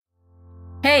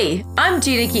Hey, I'm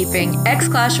Gina Keeping,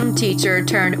 ex-classroom teacher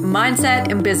turned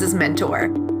mindset and business mentor.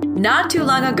 Not too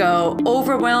long ago,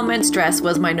 overwhelm and stress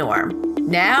was my norm.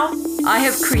 Now, I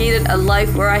have created a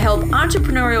life where I help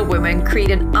entrepreneurial women create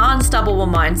an unstoppable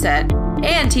mindset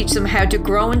and teach them how to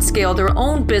grow and scale their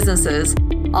own businesses,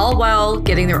 all while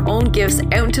getting their own gifts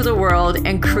out into the world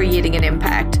and creating an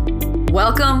impact.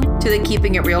 Welcome to the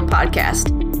Keeping It Real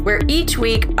podcast, where each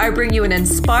week I bring you an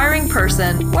inspiring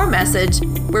person or message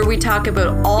where we talk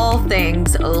about all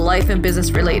things life and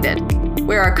business related,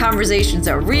 where our conversations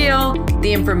are real,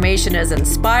 the information is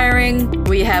inspiring,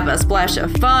 we have a splash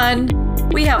of fun,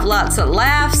 we have lots of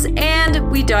laughs, and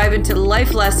we dive into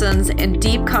life lessons and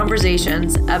deep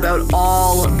conversations about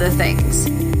all the things.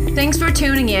 Thanks for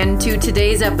tuning in to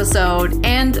today's episode,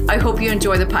 and I hope you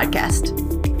enjoy the podcast.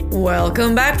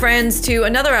 Welcome back, friends, to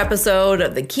another episode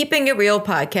of the Keeping It Real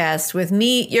podcast with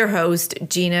me, your host,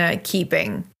 Gina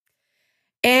Keeping.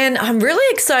 And I'm really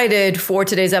excited for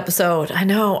today's episode. I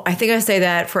know, I think I say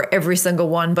that for every single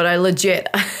one, but I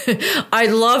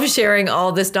love sharing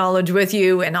all this knowledge with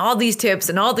you and all these tips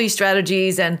and all these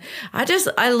strategies. And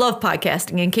I love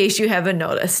podcasting, in case you haven't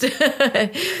noticed.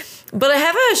 But I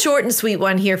have a short and sweet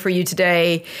one here for you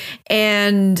today.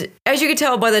 And as you can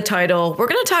tell by the title, we're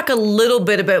going to talk a little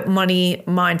bit about money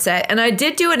mindset. And I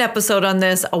did do an episode on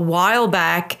this a while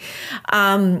back,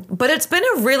 but it's been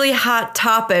a really hot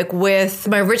topic with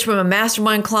my Rich Mama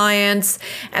Mastermind clients.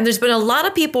 And there's been a lot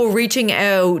of people reaching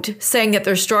out saying that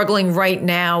they're struggling right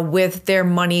now with their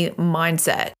money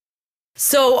mindset.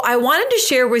 So I wanted to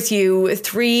share with you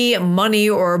 3 money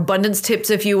or abundance tips,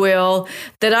 if you will,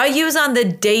 that I use on the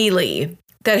daily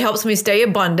that helps me stay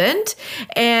abundant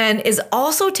and is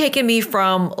also taking me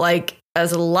from like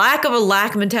as lack of a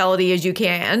lack mentality as you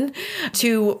can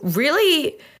to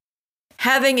really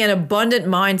having an abundant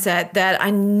mindset that I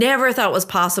never thought was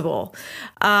possible.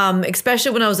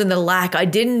 Especially when I was in the lack, I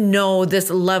didn't know this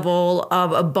level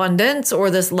of abundance or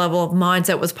this level of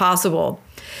mindset was possible.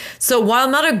 So while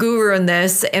I'm not a guru in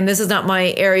this, and this is not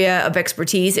my area of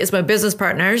expertise, it's my business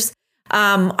partners,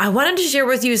 I wanted to share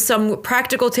with you some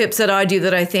practical tips that I do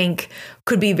that I think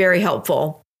could be very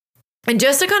helpful. And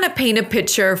just to kind of paint a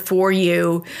picture for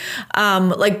you,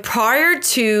 like prior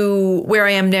to where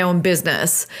I am now in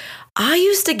business, I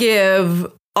used to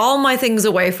give all my things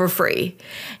away for free.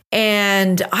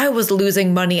 And I was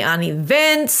losing money on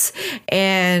events,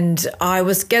 and I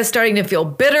was starting to feel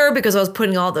bitter because I was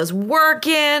putting all this work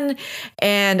in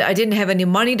and I didn't have any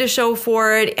money to show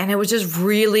for it. And it was just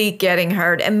really getting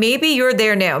hard. And maybe you're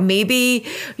there now. Maybe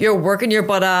you're working your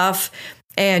butt off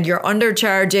and you're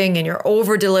undercharging and you're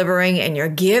over delivering and you're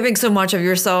giving so much of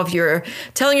yourself. You're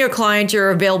telling your client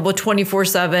you're available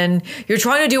 24/7. You're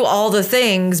trying to do all the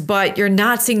things, but you're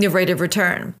not seeing the rate of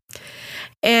return.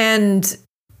 And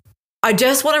I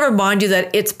just want to remind you that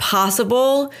it's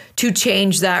possible to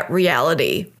change that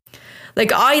reality.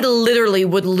 Like I literally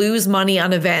would lose money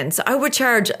on events. I would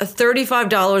charge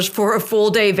 $35 for a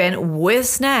full day event with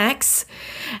snacks.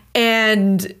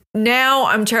 And now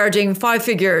I'm charging 5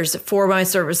 figures for my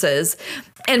services.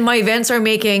 And my events are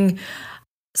making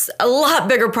a lot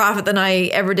bigger profit than I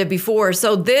ever did before.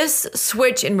 So this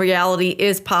switch in reality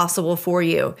is possible for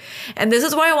you. And this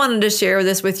is why I wanted to share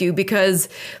this with you, because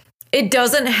it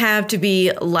doesn't have to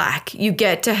be lack. You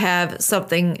get to have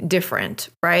something different,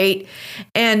 right?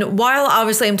 And while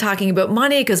obviously I'm talking about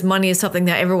money, because money is something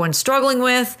that everyone's struggling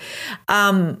with,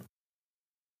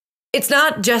 it's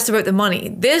not just about the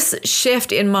money. This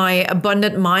shift in my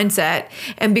abundant mindset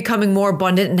and becoming more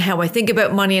abundant in how I think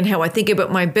about money and how I think about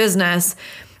my business,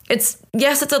 it's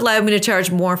allowed me to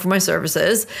charge more for my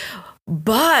services.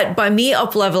 But by me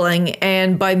up-leveling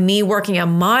and by me working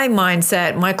on my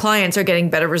mindset, my clients are getting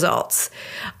better results.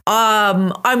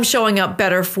 I'm showing up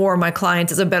better for my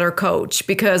clients as a better coach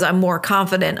because I'm more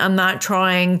confident. I'm not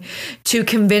trying to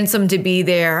convince them to be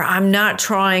there. I'm not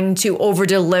trying to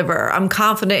over-deliver. I'm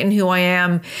confident in who I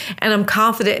am, and I'm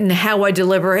confident in how I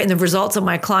deliver and the results that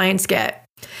my clients get.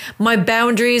 My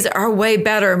boundaries are way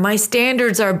better. My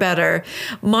standards are better.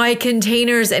 My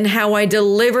containers and how I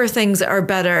deliver things are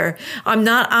better. I'm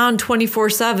not on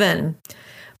 24/7.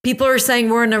 People are saying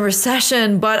we're in a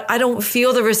recession, but I don't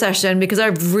feel the recession because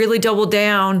I've really doubled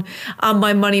down on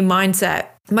my money mindset.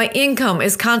 My income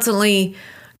is constantly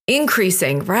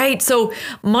increasing, right? So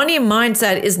money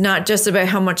mindset is not just about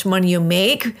how much money you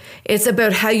make. It's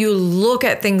about how you look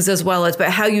at things as well. It's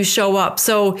about how you show up.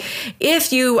 So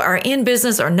if you are in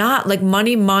business or not, like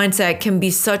money mindset can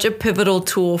be such a pivotal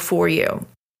tool for you.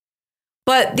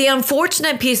 But the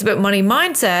unfortunate piece about money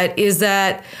mindset is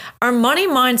that our money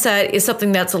mindset is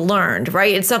something that's learned,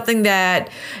 right? It's something that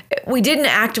we didn't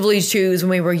actively choose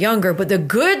when we were younger. But the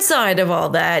good side of all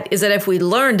that is that if we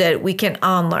learned it, we can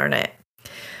unlearn it.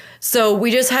 So we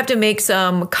just have to make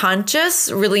some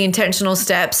conscious, really intentional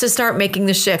steps to start making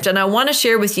the shift. And I want to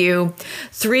share with you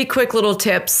 3 quick little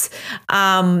tips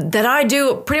that I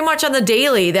do pretty much on the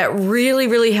daily that really,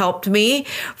 really helped me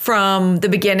from the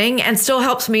beginning and still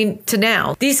helps me to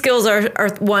now. These skills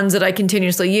are ones that I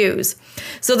continuously use.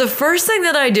 So the first thing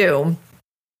that I do,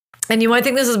 and you might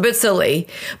think this is a bit silly,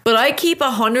 but I keep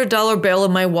a $100 bill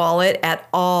in my wallet at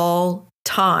all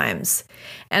times.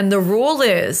 And the rule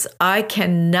is I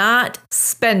cannot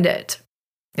spend it.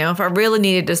 Now, if I really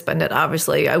needed to spend it,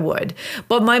 obviously I would.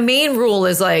 But my main rule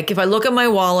is like, if I look at my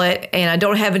wallet and I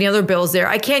don't have any other bills there,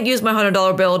 I can't use my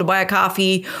 $100 bill to buy a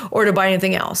coffee or to buy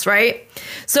anything else, right?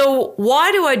 So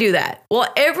why do I do that?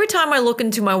 Well, every time I look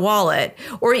into my wallet,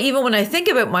 or even when I think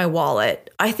about my wallet,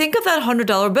 I think of that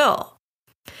 $100 bill.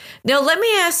 Now, let me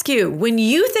ask you, when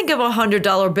you think of a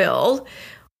 $100 bill,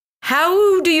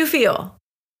 how do you feel?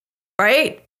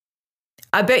 Right?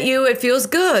 I bet you it feels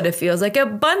good. It feels like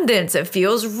abundance. It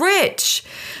feels rich.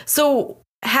 So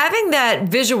having that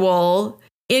visual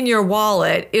in your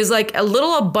wallet is like a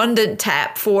little abundant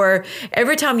tap for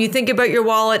every time you think about your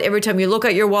wallet, every time you look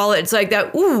at your wallet, it's like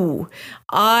that, ooh,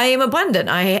 I am abundant.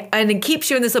 And it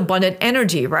keeps you in this abundant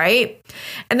energy, right?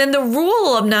 And then the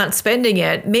rule of not spending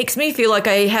it makes me feel like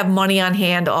I have money on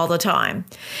hand all the time.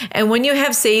 And when you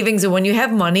have savings and when you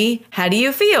have money, how do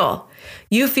you feel?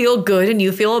 You feel good and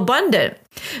you feel abundant.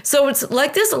 So it's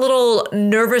like this little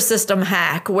nervous system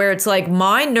hack where it's like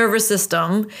my nervous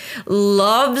system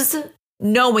loves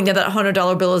knowing that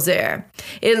 $100 bill is there.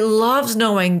 It loves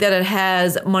knowing that it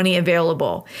has money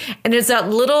available. And it's that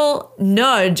little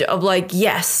nudge of like,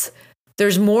 yes,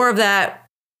 there's more of that,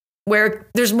 where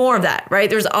there's more of that, right?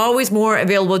 There's always more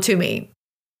available to me.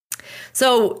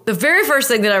 So the very first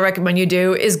thing that I recommend you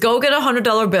do is go get a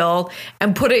 $100 bill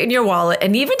and put it in your wallet,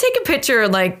 and even take a picture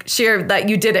and like share that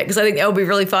you did it, because I think that would be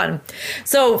really fun.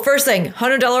 So first thing,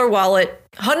 $100 wallet,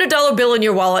 $100 bill in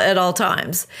your wallet at all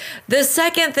times. The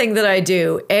second thing that I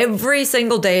do every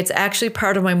single day, it's actually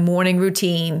part of my morning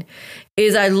routine,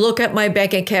 is I look at my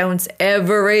bank accounts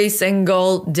every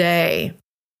single day.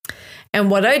 And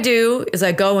what I do is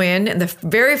I go in, and the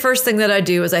very first thing that I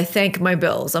do is I thank my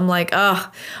bills. I'm like,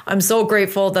 I'm so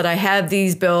grateful that I have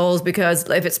these bills, because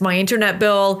if it's my internet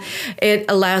bill, it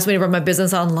allows me to run my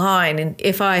business online. And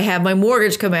if I have my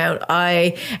mortgage come out,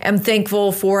 I am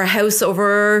thankful for a house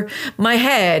over my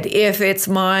head. If it's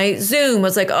my Zoom,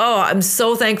 it's like, I'm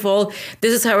so thankful.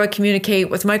 This is how I communicate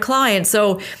with my clients.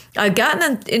 So I've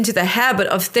gotten into the habit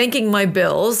of thanking my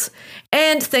bills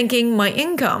and thanking my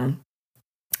income.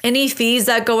 Any fees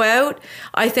that go out,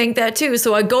 I think that too.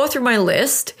 So I go through my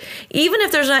list. Even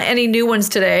if there's not any new ones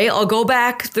today, I'll go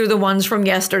back through the ones from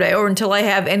yesterday or until I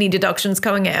have any deductions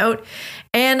coming out.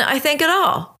 And I thank it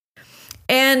all.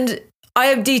 And I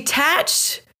have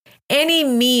detached any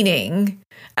meaning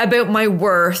about my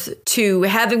worth to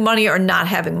having money or not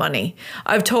having money.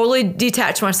 I've totally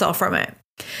detached myself from it.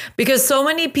 Because so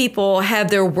many people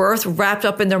have their worth wrapped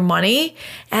up in their money,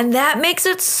 and that makes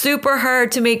it super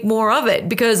hard to make more of it,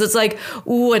 because it's like,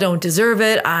 ooh, I don't deserve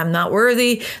it. I'm not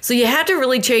worthy. So you have to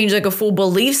really change like a full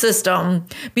belief system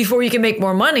before you can make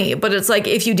more money. But it's like,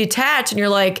 if you detach and you're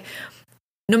like,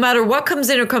 no matter what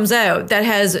comes in or comes out, that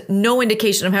has no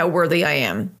indication of how worthy I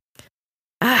am.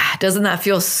 Doesn't that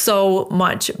feel so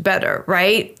much better,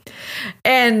 right?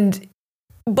 And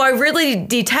by really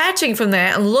detaching from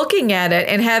that and looking at it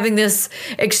and having this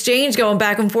exchange going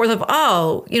back and forth of,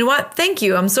 you know what? Thank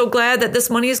you. I'm so glad that this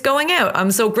money is going out.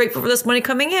 I'm so grateful for this money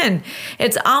coming in.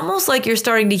 It's almost like you're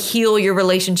starting to heal your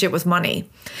relationship with money.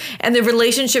 And the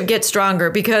relationship gets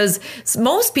stronger, because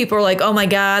most people are like, oh my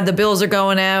God, the bills are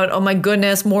going out. Oh my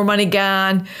goodness, more money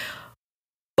gone.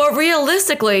 But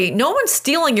realistically, no one's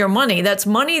stealing your money. That's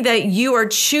money that you are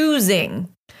choosing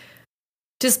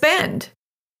to spend.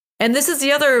 And this is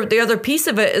the other piece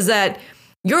of it, is that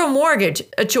your mortgage,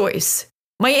 a choice.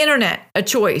 My internet, a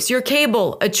choice. Your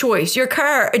cable, a choice. Your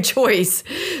car, a choice.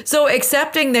 So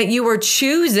accepting that you are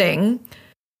choosing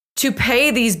to pay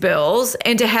these bills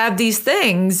and to have these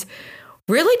things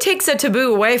really takes a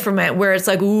taboo away from it, where it's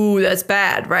like, ooh, that's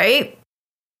bad, right?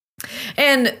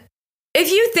 And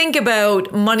if you think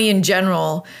about money in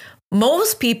general,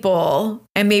 most people,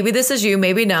 and maybe this is you,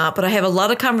 maybe not, but I have a lot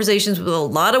of conversations with a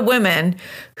lot of women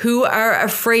who are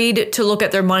afraid to look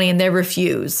at their money and they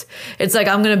refuse. It's like,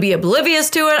 I'm going to be oblivious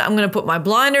to it. I'm going to put my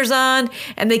blinders on,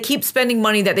 and they keep spending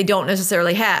money that they don't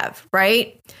necessarily have,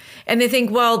 right? And they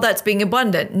think, well, that's being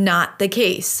abundant. Not the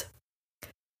case.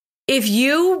 If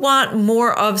you want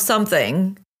more of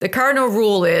something, the cardinal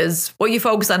rule is what you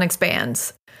focus on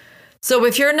expands. So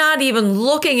if you're not even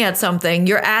looking at something,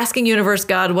 you're asking universe,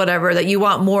 God, whatever, that you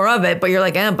want more of it, but you're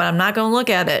like, but I'm not going to look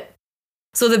at it.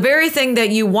 So the very thing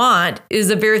that you want is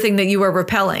the very thing that you are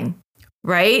repelling,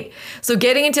 right? So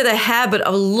getting into the habit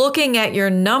of looking at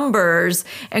your numbers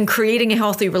and creating a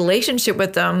healthy relationship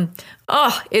with them,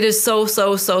 it is so,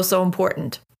 so, so, so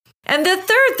important. And the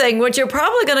third thing, which you're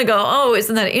probably going to go,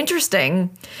 isn't that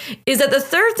interesting, is that the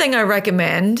third thing I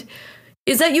recommend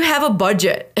is that you have a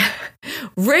budget.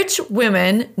 Rich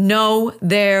women know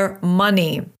their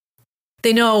money.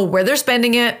 They know where they're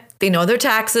spending it. They know their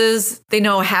taxes. They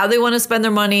know how they want to spend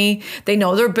their money. They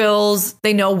know their bills.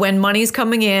 They know when money's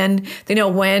coming in. They know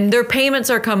when their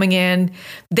payments are coming in.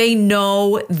 They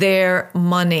know their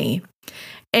money.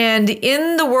 And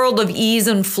in the world of ease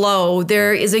and flow,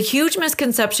 there is a huge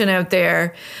misconception out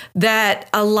there that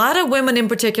a lot of women in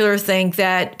particular think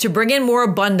that to bring in more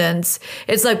abundance,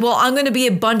 it's like, well, I'm going to be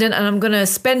abundant and I'm going to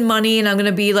spend money and I'm going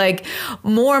to be like,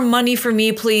 more money for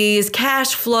me, please.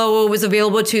 Cash flow is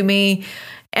available to me.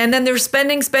 And then they're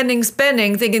spending,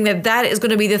 thinking that that is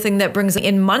going to be the thing that brings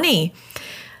in money.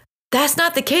 That's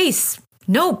not the case.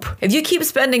 Nope. If you keep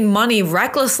spending money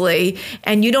recklessly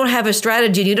and you don't have a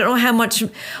strategy, you don't know how much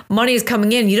money is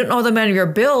coming in, you don't know the amount of your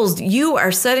bills, you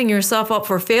are setting yourself up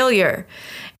for failure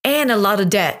and a lot of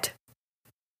debt.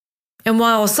 And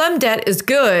while some debt is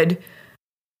good,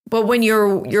 but when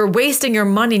you're wasting your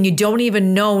money and you don't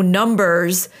even know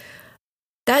numbers,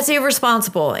 that's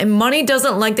irresponsible. And money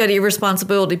doesn't like that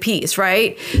irresponsibility piece,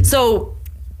 right? So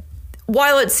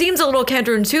while it seems a little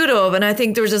counterintuitive, and I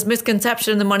think there's this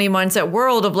misconception in the money mindset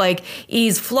world of like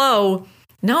ease flow,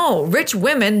 no, rich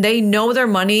women, they know their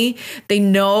money, they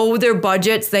know their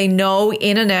budgets, they know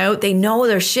in and out, they know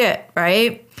their shit,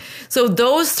 right? So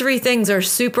those three things are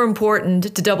super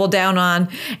important to double down on,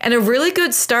 and a really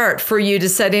good start for you to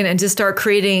set in and to start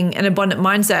creating an abundant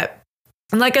mindset.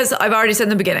 And like I've already said in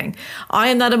the beginning, I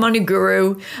am not a money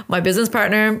guru. My business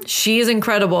partner, she is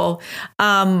incredible.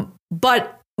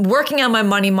 But working on my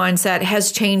money mindset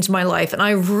has changed my life. And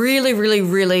I really, really,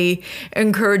 really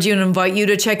encourage you and invite you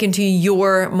to check into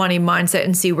your money mindset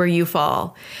and see where you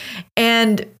fall.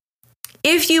 And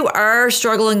if you are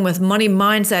struggling with money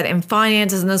mindset and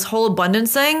finances and this whole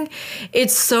abundance thing,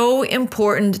 it's so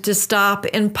important to stop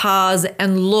and pause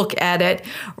and look at it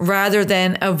rather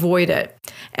than avoid it.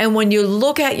 And when you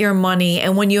look at your money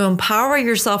and when you empower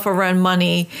yourself around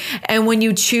money and when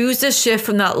you choose to shift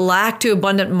from that lack to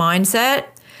abundant mindset,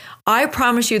 I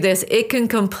promise you this, it can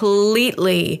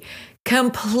completely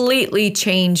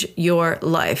change your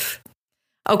life.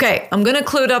 Okay, I'm going to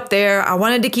clue up there. I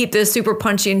wanted to keep this super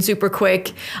punchy and super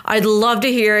quick. I'd love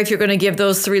to hear if you're going to give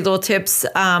those three little tips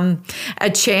a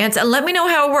chance, and let me know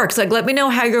how it works. Like, let me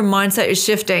know how your mindset is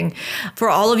shifting. For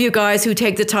all of you guys who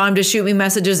take the time to shoot me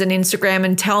messages on Instagram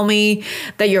and tell me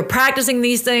that you're practicing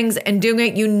these things and doing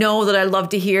it, you know that I love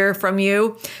to hear from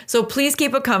you. So please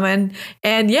keep it coming.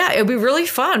 And yeah, it'll be really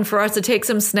fun for us to take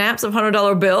some snaps of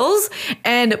 $100 bills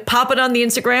and pop it on the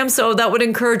Instagram. So that would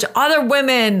encourage other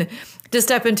women to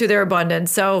step into their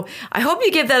abundance. So I hope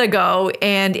you give that a go.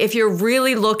 And if you're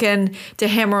really looking to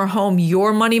hammer home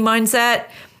your money mindset,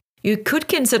 you could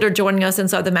consider joining us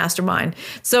inside the mastermind.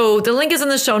 So the link is in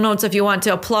the show notes if you want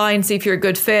to apply and see if you're a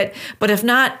good fit. But if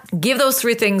not, give those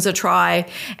three things a try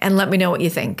and let me know what you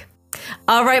think.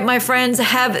 All right, my friends,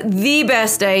 have the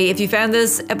best day. If you found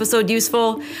this episode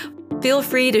useful, feel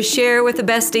free to share with a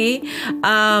bestie.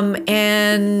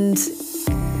 And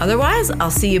otherwise,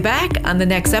 I'll see you back on the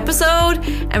next episode.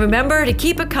 And remember to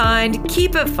keep it kind,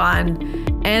 keep it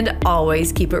fun, and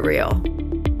always keep it real.